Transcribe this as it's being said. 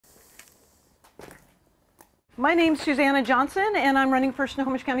My name's Susanna Johnson, and I'm running for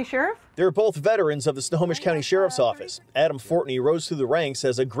Snohomish County Sheriff. They're both veterans of the Snohomish County Sheriff's Office. Adam Fortney rose through the ranks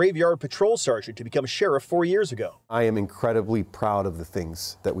as a graveyard patrol sergeant to become sheriff 4 years ago. I am incredibly proud of the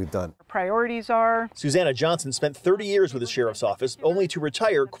things that we've done. Our priorities are... Susanna Johnson spent 30 years with the sheriff's office, only to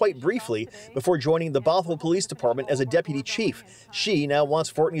retire quite briefly before joining the Bothell Police Department as a deputy chief. She now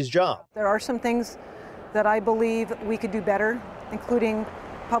wants Fortney's job. There are some things that I believe we could do better, including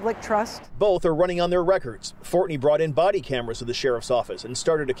public trust. Both are running on their records. Fortney brought in body cameras to the sheriff's office and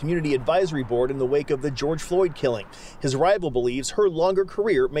started a community advisory board in the wake of the George Floyd killing. His rival believes her longer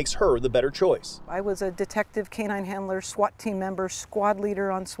career makes her the better choice. I was a detective, canine handler, SWAT team member, squad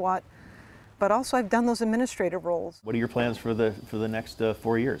leader on SWAT, but also I've done those administrative roles. What are your plans for the next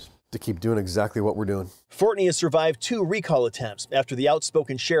 4 years? To keep doing exactly what we're doing. Fortney has survived 2 recall attempts after the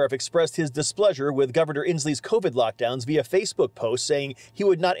outspoken sheriff expressed his displeasure with Governor Inslee's COVID lockdowns via Facebook post, saying he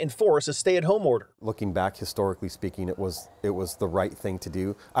would not enforce a stay-at-home order. Looking back, historically speaking, it was the right thing to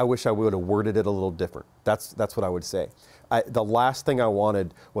do. I wish I would have worded it a little different. That's what I would say. The last thing I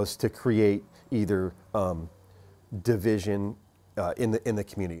wanted was to create either division in the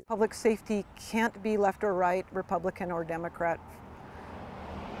community. Public safety can't be left or right, Republican or Democrat.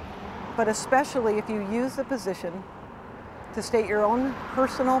 But especially if you use the position to state your own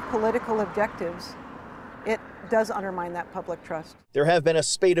personal political objectives, it does undermine that public trust. There have been a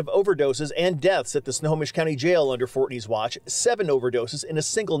spate of overdoses and deaths at the Snohomish County Jail under Fortney's watch, 7 overdoses in a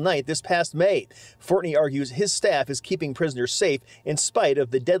single night this past May. Fortney argues his staff is keeping prisoners safe in spite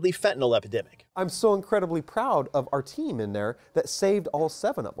of the deadly fentanyl epidemic. I'm so incredibly proud of our team in there that saved all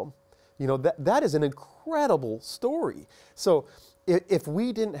 7 of them. You know, that is an incredible story. So if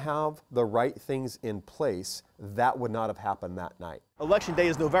we didn't have the right things in place, that would not have happened that night. Election day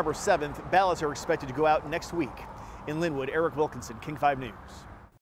is November 7th. Ballots are expected to go out next week. In Linwood, Eric Wilkinson, King 5 News.